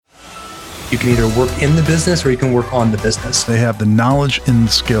You can either work in the business or you can work on the business. They have the knowledge and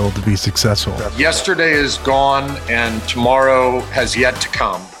the skill to be successful. Yesterday is gone and tomorrow has yet to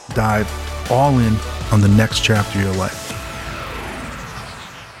come. Dive all in on the next chapter of your life.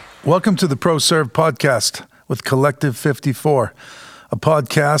 Welcome to the ProServe podcast with Collective 54, a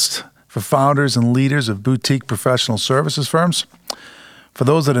podcast for founders and leaders of boutique professional services firms. For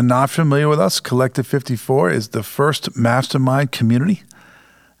those that are not familiar with us, Collective 54 is the first mastermind community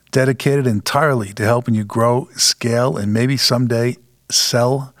dedicated entirely to helping you grow, scale, and maybe someday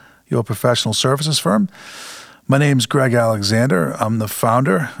sell your professional services firm. My name is Greg Alexander. I'm the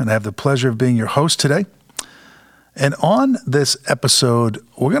founder, and I have the pleasure of being your host today. And on this episode,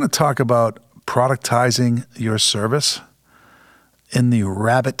 we're going to talk about productizing your service in the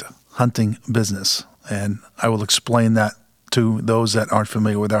rabbit hunting business. And I will explain that to those that aren't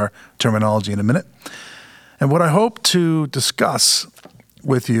familiar with our terminology in a minute. And what I hope to discuss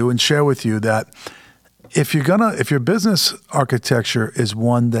with you and share with you that if your business architecture is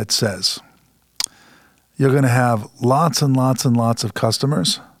one that says you're going to have lots and lots and lots of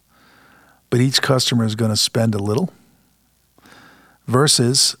customers, but each customer is going to spend a little,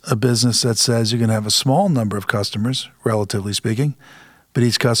 versus a business that says you're going to have a small number of customers, relatively speaking, but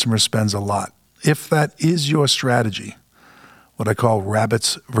each customer spends a lot. If that is your strategy, what I call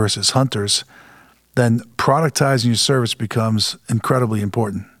rabbits versus hunters, then productizing your service becomes incredibly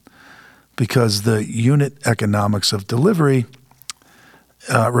important because the unit economics of delivery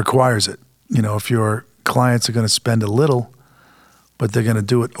requires it. You know, if your clients are going to spend a little, but they're going to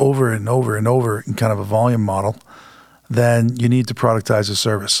do it over and over and over in kind of a volume model, then you need to productize the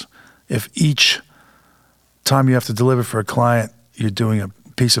service. If each time you have to deliver for a client, you're doing a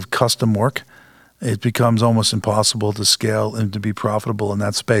piece of custom work, it becomes almost impossible to scale and to be profitable in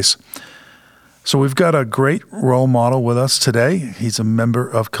that space. So we've got a great role model with us today. He's a member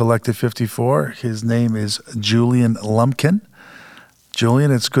of Collective 54. His name is Julian Lumpkin. Julian,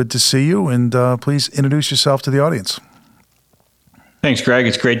 it's good to see you, and please introduce yourself to the audience. Thanks, Greg.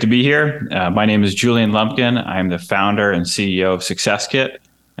 It's great to be here. My name is Julian Lumpkin. I'm the founder and CEO of SuccessKit.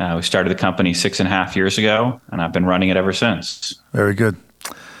 We started the company 6.5 years ago, and I've been running it ever since. Very good.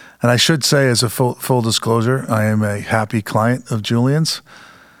 And I should say, as a full disclosure, I am a happy client of Julian's.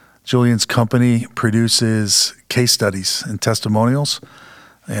 Julian's company produces case studies and testimonials,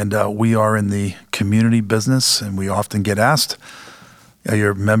 and we are in the community business, and we often get asked, are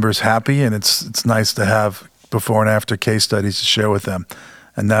your members happy? And it's nice to have before and after case studies to share with them,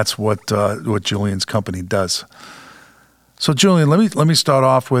 and that's what Julian's company does. So, Julian, let me start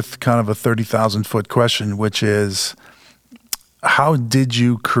off with kind of a 30,000-foot question, which is, how did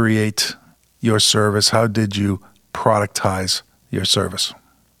you create your service? How did you productize your service?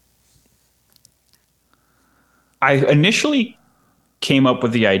 I initially came up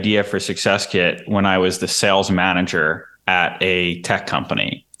with the idea for SuccessKit when I was the sales manager at a tech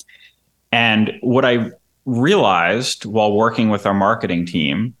company. And what I realized while working with our marketing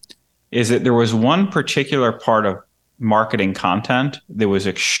team is that there was one particular part of marketing content that was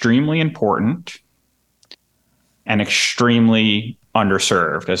extremely important and extremely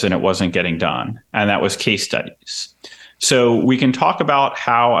underserved, as in it wasn't getting done. And that was case studies. So we can talk about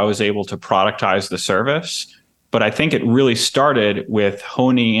how I was able to productize the service, but I think it really started with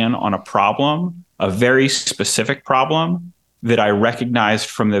honing in on a problem, a very specific problem that I recognized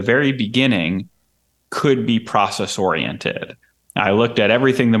from the very beginning could be process oriented. I looked at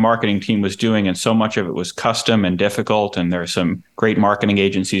everything the marketing team was doing, and so much of it was custom and difficult, and there are some great marketing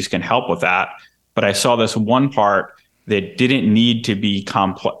agencies can help with that. But I saw this one part that didn't need to be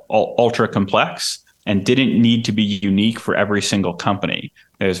ultra complex and didn't need to be unique for every single company.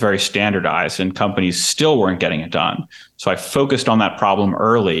 It was very standardized, and companies still weren't getting it done. So I focused on that problem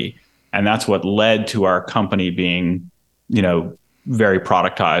early, and that's what led to our company being, very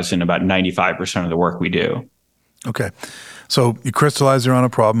productized in about 95% of the work we do. Okay. So you crystallize around a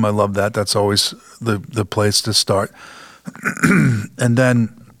problem. I love that. That's always the place to start. And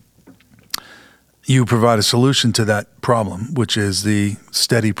then you provide a solution to that problem, which is the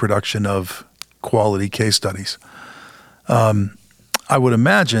steady production of quality case studies. I would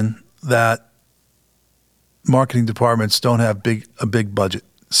imagine that marketing departments don't have a big budget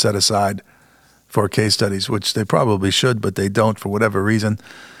set aside for case studies, which they probably should, but they don't for whatever reason.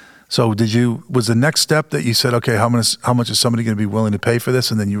 So was the next step that you said, okay, how much is somebody going to be willing to pay for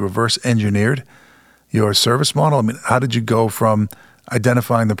this? And then you reverse engineered your service model? I mean, how did you go from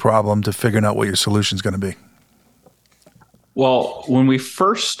identifying the problem to figuring out what your solution is going to be? Well, when we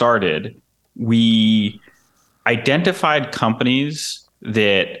first started, we identified companies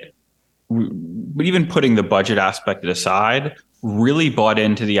that, even putting the budget aspect aside, really bought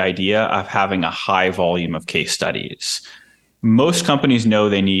into the idea of having a high volume of case studies. Most companies know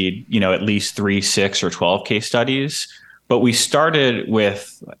they need, at least 3, 6, or 12 case studies, but we started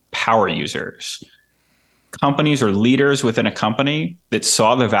with power users, companies or leaders within a company that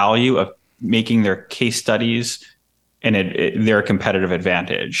saw the value of making their case studies and their competitive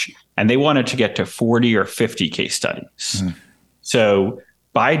advantage. And they wanted to get to 40 or 50 case studies. So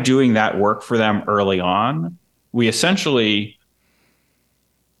by doing that work for them early on, we essentially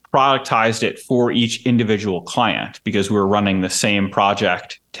productized it for each individual client because we were running the same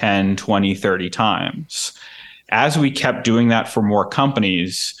project 10, 20, 30 times. As we kept doing that for more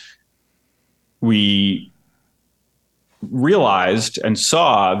companies, we realized and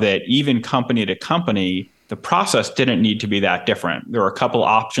saw that even company to company, the process didn't need to be that different. There were a couple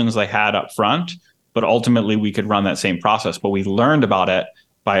options they had up front, but ultimately we could run that same process. But we learned about it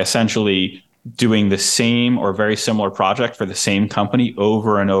by essentially doing the same or very similar project for the same company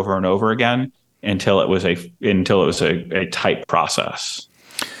over and over and over again until it was a tight process.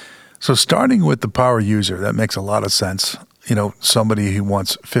 So starting with the power user, that makes a lot of sense. Somebody who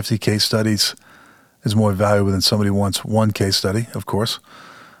wants 50 case studies is more valuable than somebody who wants one case study, of course.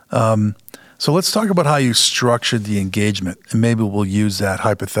 So let's talk about how you structured the engagement, and maybe we'll use that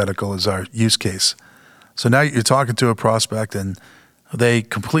hypothetical as our use case. So now you're talking to a prospect and they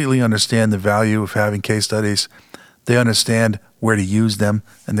completely understand the value of having case studies. They understand where to use them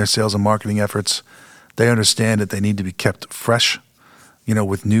in their sales and marketing efforts. They understand that they need to be kept fresh,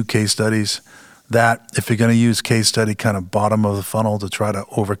 with new case studies. That if you're going to use case study kind of bottom of the funnel to try to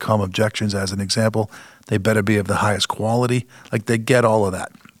overcome objections as an example, they better be of the highest quality. Like they get all of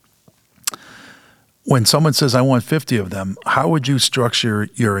that. When someone says, I want 50 of them, how would you structure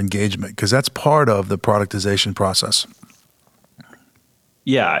your engagement? Because that's part of the productization process.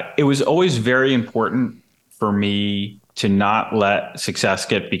 Yeah, it was always very important for me to not let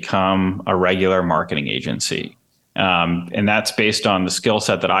SuccessKit become a regular marketing agency. And that's based on the skill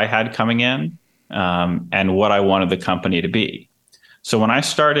set that I had coming in and what I wanted the company to be. So when I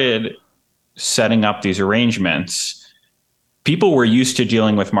started setting up these arrangements, people were used to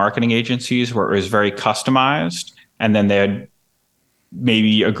dealing with marketing agencies where it was very customized, and then they'd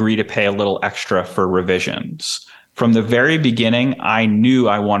maybe agree to pay a little extra for revisions. From the very beginning, I knew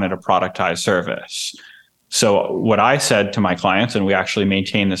I wanted a productized service. So what I said to my clients, and we actually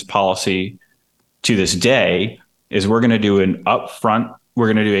maintain this policy to this day, is we're going to do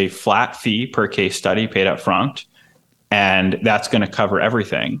a flat fee per case study paid up front, and that's going to cover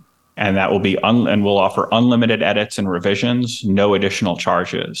everything. And that will be, and we'll offer unlimited edits and revisions, no additional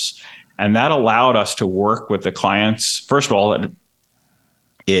charges. And that allowed us to work with the clients. First of all,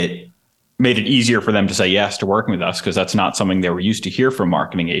 it made it easier for them to say yes to working with us because that's not something they were used to hear from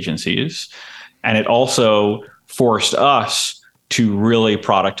marketing agencies. And it also forced us to really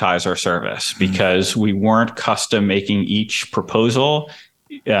productize our service because we weren't custom making each proposal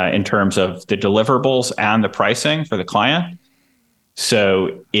in terms of the deliverables and the pricing for the client.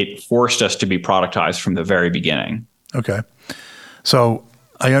 So it forced us to be productized from the very beginning. Okay. So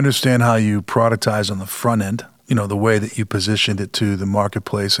I understand how you productize on the front end, the way that you positioned it to the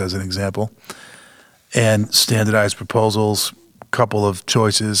marketplace as an example, and standardized proposals, couple of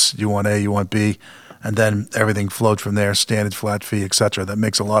choices, you want A, you want B, and then everything flowed from there, standard flat fee, et cetera. That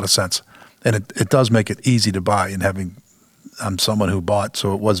makes a lot of sense. And it does make it easy to buy, and I'm someone who bought,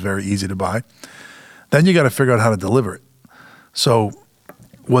 so it was very easy to buy. Then you got to figure out how to deliver it. So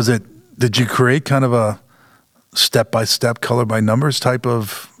did you create kind of a step-by-step, color-by-numbers type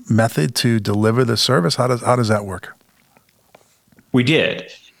of method to deliver the service? How does that work? We did.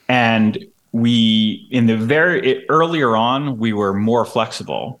 And earlier on, we were more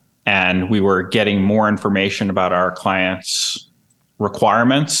flexible and we were getting more information about our clients'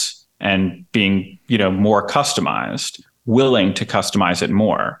 requirements and being, more customized, willing to customize it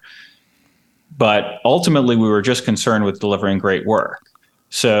more. But ultimately, we were just concerned with delivering great work.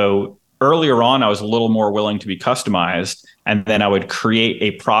 So earlier on, I was a little more willing to be customized, and then I would create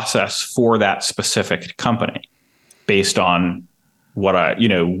a process for that specific company based on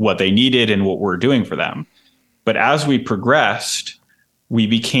what they needed and what we're doing for them. But as we progressed, we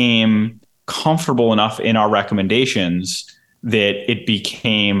became comfortable enough in our recommendations that it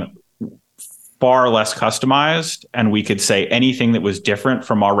became far less customized, and we could say anything that was different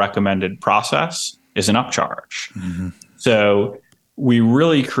from our recommended process is an upcharge. Mm-hmm. So we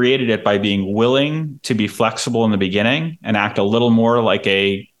really created it by being willing to be flexible in the beginning and act a little more like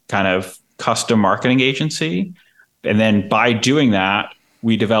a kind of custom marketing agency. And then by doing that,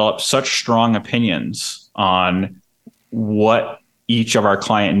 we developed such strong opinions on what each of our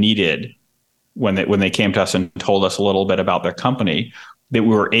client needed when they came to us and told us a little bit about their company, that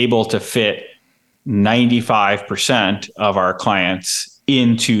we were able to fit 95% of our clients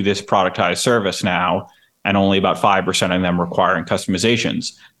into this productized service now, and only about 5% of them requiring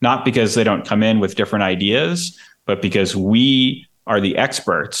customizations. Not because they don't come in with different ideas, but because we are the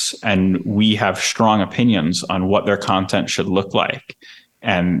experts and we have strong opinions on what their content should look like.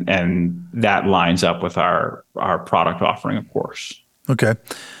 And that lines up with our product offering, of course. Okay.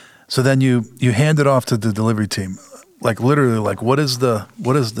 So then you hand it off to the delivery team. Like literally, like what is the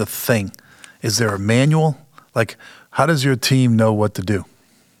thing? Is there a manual? Like how does your team know what to do?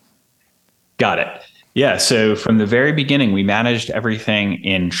 Got it. Yeah. So from the very beginning, we managed everything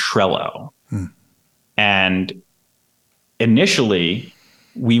in Trello. And initially,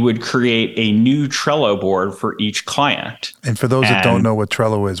 we would create a new Trello board for each client. And for those that don't know what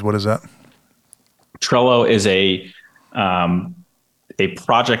Trello is, what is that? Trello is a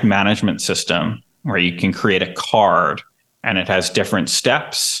project management system where you can create a card and it has different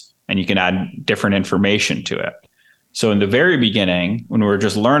steps and you can add different information to it. So in the very beginning, when we were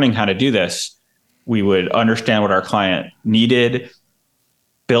just learning how to do this, we would understand what our client needed,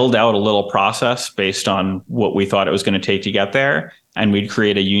 build out a little process based on what we thought it was going to take to get there. And we'd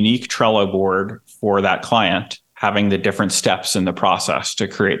create a unique Trello board for that client, having the different steps in the process to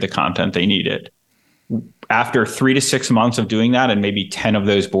create the content they needed. After 3 to 6 months of doing that, and maybe 10 of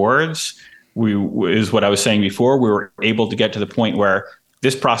those boards, is what I was saying before, we were able to get to the point where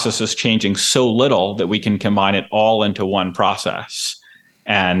this process is changing so little that we can combine it all into one process.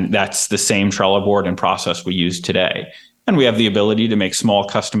 And that's the same Trello board and process we use today. And we have the ability to make small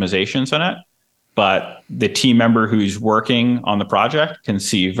customizations in it, but the team member who's working on the project can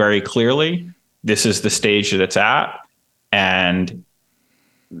see very clearly, this is the stage that it's at. And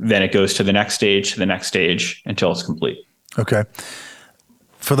then it goes to the next stage, until it's complete. Okay.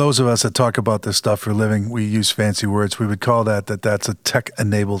 For those of us that talk about this stuff for a living, we use fancy words. We would call that's a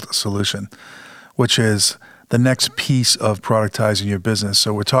tech-enabled solution, which is the next piece of productizing your business.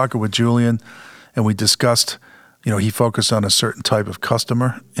 So we're talking with Julian, and we discussed, he focused on a certain type of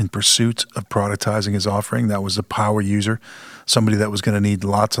customer in pursuit of productizing his offering. That was a power user, somebody that was going to need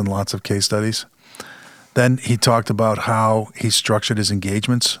lots and lots of case studies. Then he talked about how he structured his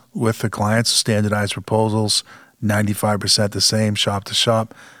engagements with the clients, standardized proposals, 95% the same, shop to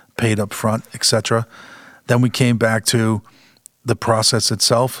shop, paid up front, etc. Then we came back to the process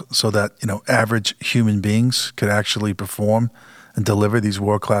itself so that, average human beings could actually perform and deliver these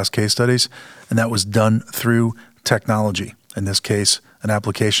world-class case studies. And that was done through technology, in this case, an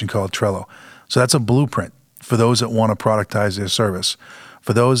application called Trello. So that's a blueprint for those that want to productize their service,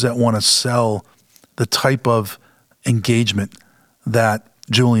 for those that want to sell the type of engagement that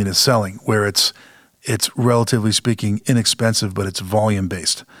Julian is selling, where it's relatively speaking inexpensive, but it's volume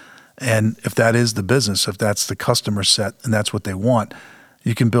based. And if that is the business, if that's the customer set and that's what they want,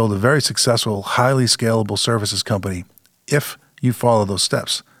 you can build a very successful, highly scalable services company if you follow those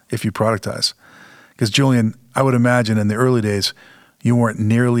steps, if you productize. Because Julian, I would imagine in the early days, you weren't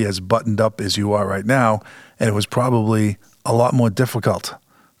nearly as buttoned up as you are right now, and it was probably a lot more difficult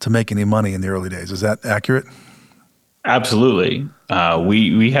to make any money in the early days. Is that accurate? Absolutely.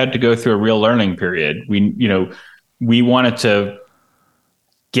 We had to go through a real learning period. We wanted to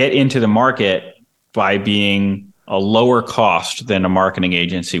get into the market by being a lower cost than a marketing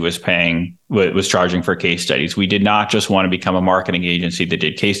agency was charging for case studies. We did not just want to become a marketing agency that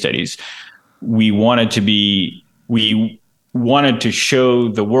did case studies. We wanted to show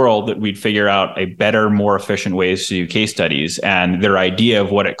the world that we'd figure out a better, more efficient ways to do case studies. And their idea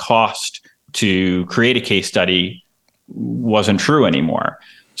of what it cost to create a case study wasn't true anymore.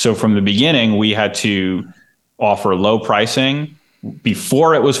 So from the beginning, we had to offer low pricing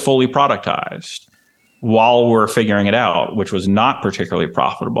before it was fully productized, while we're figuring it out, which was not particularly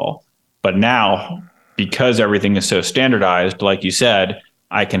profitable. But now, because everything is so standardized, like you said,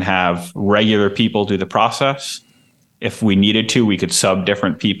 I can have regular people do the process. If we needed to, we could sub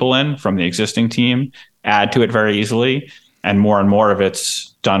different people in from the existing team, add to it very easily, and more of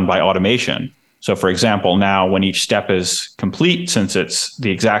it's done by automation. So for example, now when each step is complete, since it's the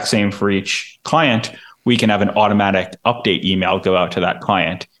exact same for each client, we can have an automatic update email go out to that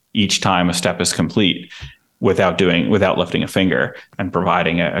client each time a step is complete without lifting a finger, and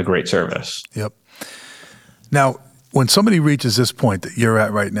providing a great service. Yep. Now, when somebody reaches this point that you're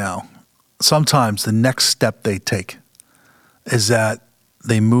at right now, sometimes the next step they take is that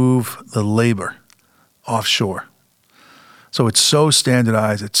they move the labor offshore. So it's so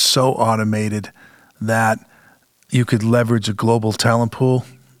standardized, it's so automated that you could leverage a global talent pool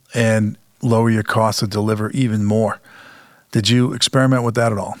and lower your cost to deliver even more. Did you experiment with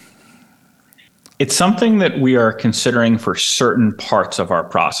that at all? It's something that we are considering for certain parts of our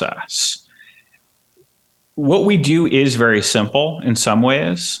process. What we do is very simple in some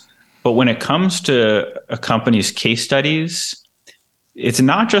ways, but when it comes to a company's case studies, it's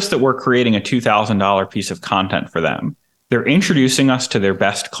not just that we're creating a $2,000 piece of content for them. They're introducing us to their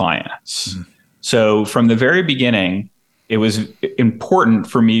best clients. Mm. So from the very beginning, it was important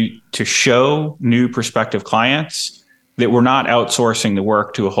for me to show new prospective clients that we're not outsourcing the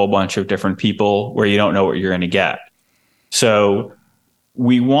work to a whole bunch of different people where you don't know what you're going to get. So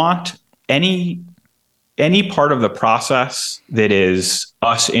we want any part of the process that is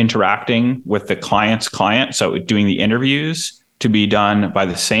us interacting with the client's client, so doing the interviews, to be done by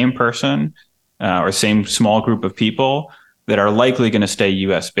the same person or same small group of people that are likely going to stay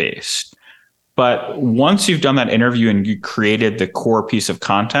US based. But once you've done that interview and you created the core piece of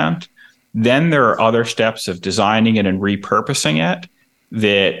content, then there are other steps of designing it and repurposing it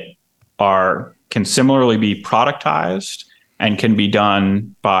that can similarly be productized and can be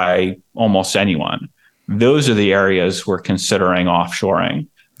done by almost anyone. Those are the areas we're considering offshoring.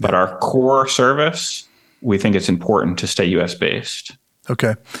 But our core service, we think it's important to stay US based.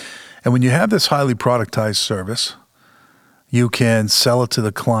 Okay. And when you have this highly productized service, you can sell it to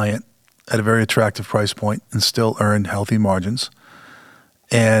the client at a very attractive price point and still earn healthy margins.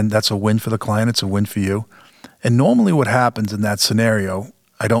 And that's a win for the client. It's a win for you. And normally what happens in that scenario,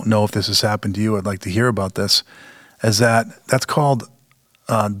 I don't know if this has happened to you, I'd like to hear about this, is that's called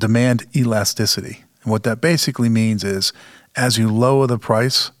demand elasticity. And what that basically means is as you lower the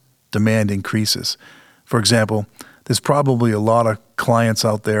price, demand increases. For example, there's probably a lot of clients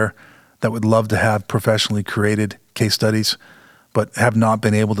out there that would love to have professionally created case studies, but have not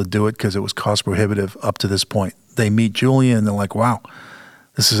been able to do it because it was cost prohibitive up to this point. They meet Julian and they're like, wow,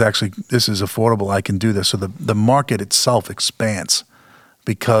 this is affordable. I can do this. So the market itself expands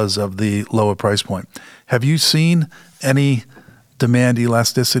because of the lower price point. Have you seen any demand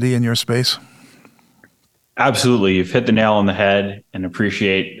elasticity in your space? Absolutely. You've hit the nail on the head, and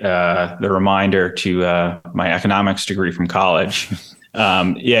appreciate the reminder to my economics degree from college.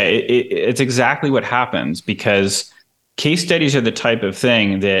 It's exactly what happens, because case studies are the type of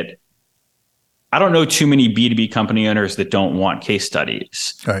thing that I don't know too many B2B company owners that don't want case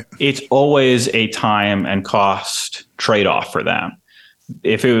studies. Right. It's always a time and cost trade-off for them.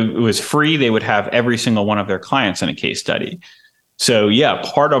 If it was free, they would have every single one of their clients in a case study. So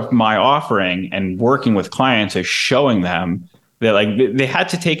part of my offering and working with clients is showing them that they had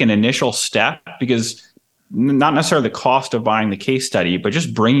to take an initial step, because not necessarily the cost of buying the case study, but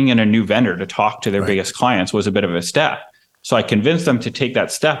just bringing in a new vendor to talk to their biggest clients was a bit of a step. So I convinced them to take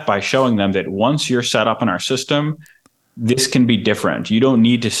that step by showing them that once you're set up in our system, this can be different. You don't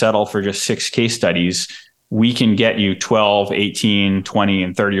need to settle for just 6 case studies. We can get you 12, 18, 20,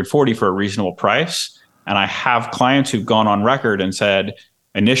 and 30 or 40 for a reasonable price. And I have clients who've gone on record and said,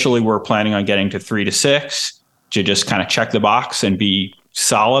 initially we're planning on getting to 3 to 6 to just kind of check the box and be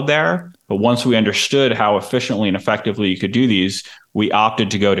solid there. But once we understood how efficiently and effectively you could do these, we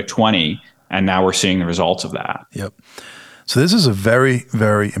opted to go to 20. And now we're seeing the results of that. Yep. So this is a very,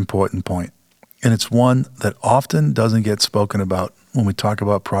 very important point. And it's one that often doesn't get spoken about when we talk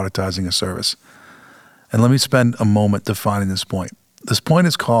about productizing a service. And let me spend a moment defining this point. This point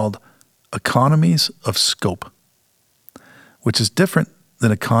is called economies of scope, which is different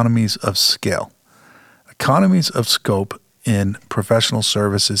than economies of scale. Economies of scope in professional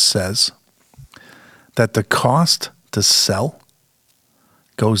services says that the cost to sell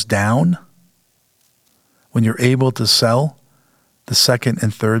goes down when you're able to sell the second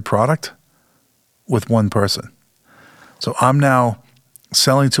and third product with one person. So I'm now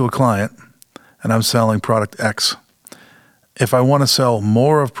selling to a client and I'm selling product X. If I want to sell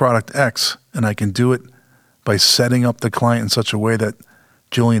more of product X, and I can do it by setting up the client in such a way that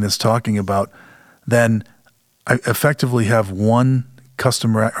Julian is talking about, then I effectively have one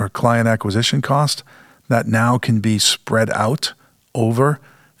customer or client acquisition cost that now can be spread out over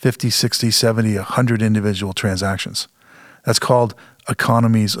 50, 60, 70, 100 individual transactions. That's called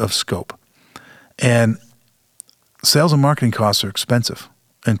economies of scope. And sales and marketing costs are expensive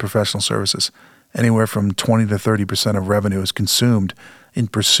in professional services. Anywhere from 20 to 30% of revenue is consumed in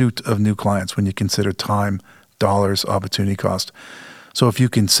pursuit of new clients when you consider time, dollars, opportunity cost. So if you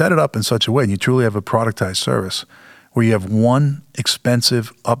can set it up in such a way, and you truly have a productized service where you have one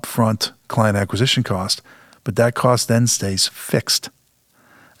expensive upfront client acquisition cost, but that cost then stays fixed,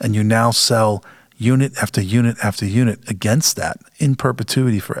 and you now sell unit after unit after unit against that in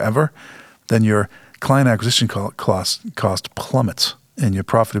perpetuity forever, then your client acquisition cost plummets and your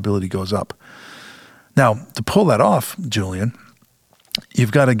profitability goes up. Now, to pull that off, Julian,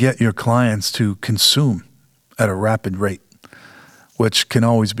 you've got to get your clients to consume at a rapid rate, which can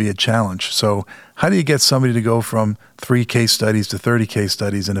always be a challenge. So how do you get somebody to go from 3 case studies to 30 case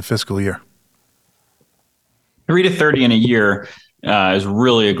studies in a fiscal year? 3 to 30 in a year is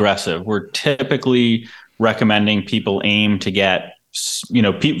really aggressive. We're typically recommending people aim to get,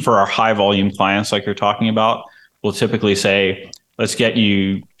 people for our high volume clients like you're talking about, we'll typically say, let's get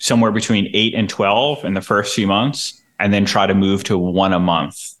you somewhere between 8 and 12 in the first few months, and then try to move to 1 a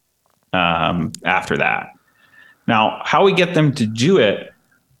month after that. Now, how we get them to do it,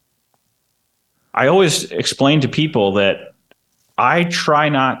 I always explain to people that I try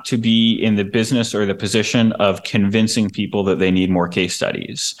not to be in the business or the position of convincing people that they need more case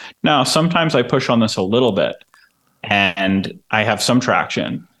studies. Now, sometimes I push on this a little bit and I have some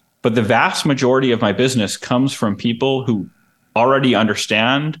traction, but the vast majority of my business comes from people who already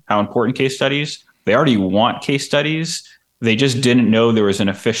understand how important case studies, they already want case studies. They just didn't know there was an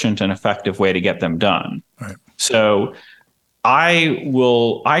efficient and effective way to get them done. Right. So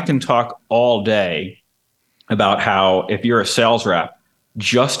I can talk all day about how, if you're a sales rep,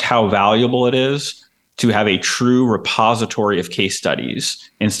 just how valuable it is to have a true repository of case studies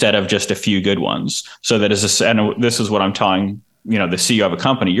instead of just a few good ones. So that and this is what I'm telling, the CEO of a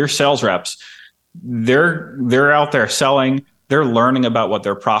company, your sales reps, they're out there selling, they're learning about what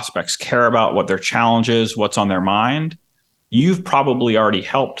their prospects care about, what their challenge is, what's on their mind. You've probably already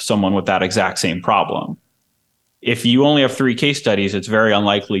helped someone with that exact same problem. If you only have 3 case studies, it's very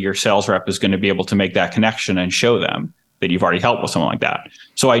unlikely your sales rep is going to be able to make that connection and show them that you've already helped with someone like that.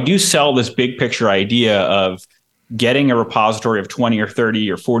 So I do sell this big picture idea of getting a repository of 20 or 30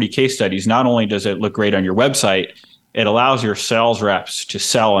 or 40 case studies. Not only does it look great on your website, it allows your sales reps to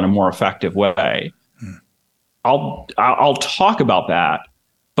sell in a more effective way. I'll talk about that,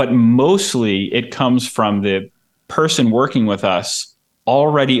 but mostly it comes from the person working with us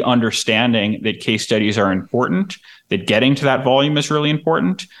already understanding that case studies are important, that getting to that volume is really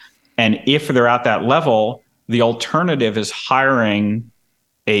important. And if they're at that level, the alternative is hiring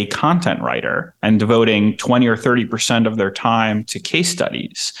a content writer and devoting 20 or 30% of their time to case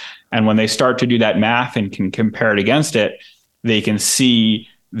studies. And when they start to do that math and can compare it against it, they can see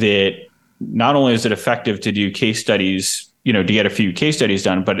that not only is it effective to do case studies, to get a few case studies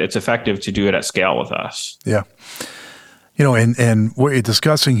done, but it's effective to do it at scale with us. Yeah. And what you're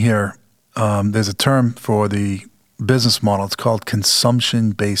discussing here, there's a term for the business model. It's called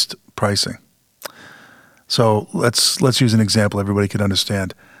consumption-based pricing. So let's use an example everybody can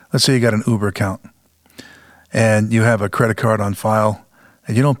understand. Let's say you got an Uber account and you have a credit card on file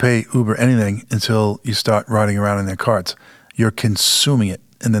and you don't pay Uber anything until you start riding around in their cards. You're consuming it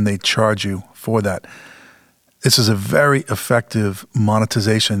and then they charge you for that. This is a very effective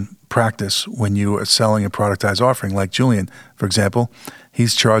monetization practice when you are selling a productized offering. Like Julian, for example,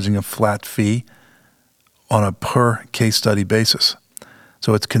 he's charging a flat fee on a per case study basis.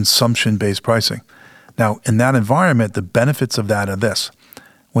 So it's consumption-based pricing. Now, in that environment, the benefits of that are this.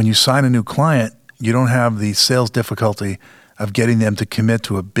 When you sign a new client, you don't have the sales difficulty of getting them to commit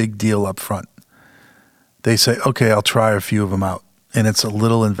to a big deal up front. They say, okay, I'll try a few of them out. And it's a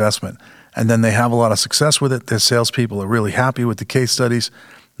little investment. And then they have a lot of success with it. Their salespeople are really happy with the case studies.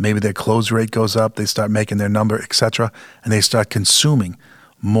 Maybe their close rate goes up. They start making their number, etc. And they start consuming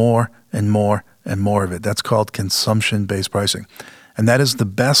more and more and more of it. That's called consumption-based pricing. And that is the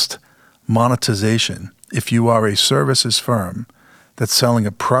best monetization if you are a services firm that's selling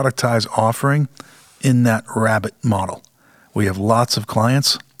a productized offering in that rabbit model. We have lots of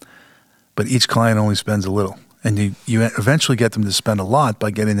clients, but each client only spends a little. And you eventually get them to spend a lot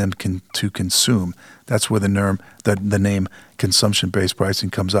by getting them to consume. That's where the name consumption-based pricing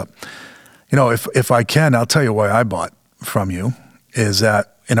comes up. If I can, I'll tell you why I bought from you, is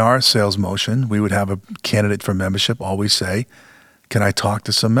that in our sales motion, we would have a candidate for membership always say, can I talk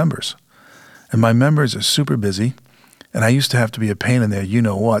to some members? And my members are super busy, and I used to have to be a pain in there,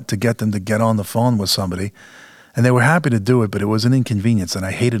 to get them to get on the phone with somebody. And they were happy to do it, but it was an inconvenience, and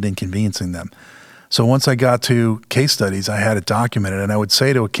I hated inconveniencing them. So once I got to case studies, I had it documented, and I would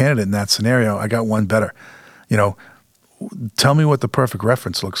say to a candidate in that scenario, I got one better. Tell me what the perfect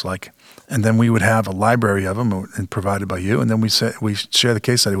reference looks like. And then we would have a library of them and provided by you, and then we share the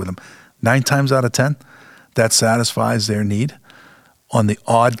case study with them. 9 times out of 10, that satisfies their need. On the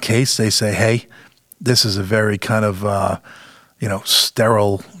odd case, they say, hey, this is a very kind of,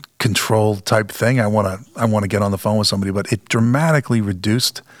 sterile, controlled type thing. I want to get on the phone with somebody, but it dramatically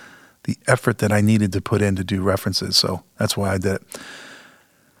reduced the effort that I needed to put in to do references. So that's why I did it.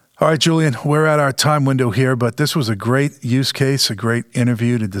 All right, Julian, we're at our time window here, but this was a great use case, a great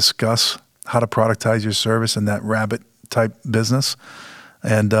interview to discuss how to productize your service in that rabbit type business.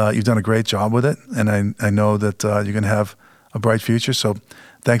 And you've done a great job with it. And I know that you're going to have a bright future. So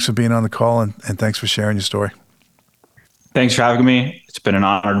thanks for being on the call and thanks for sharing your story. Thanks for having me. It's been an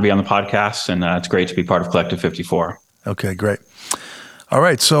honor to be on the podcast, and it's great to be part of Collective 54. Okay, great. All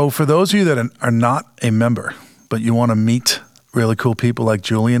right. So for those of you that are not a member, but you want to meet really cool people like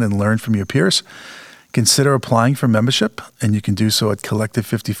Julian and learn from your peers, consider applying for membership, and you can do so at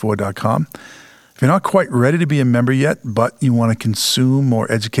collective54.com. If you're not quite ready to be a member yet, but you want to consume more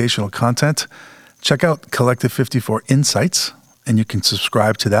educational content, check out Collective 54 Insights, and you can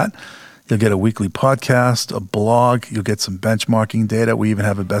subscribe to that. You'll get a weekly podcast, a blog, you'll get some benchmarking data. We even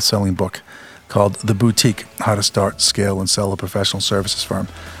have a best-selling book called The Boutique, How to Start, Scale, and Sell a Professional Services Firm.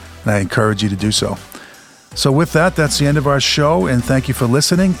 And I encourage you to do so. So with that, that's the end of our show, and thank you for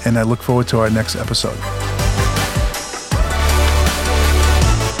listening, and I look forward to our next episode.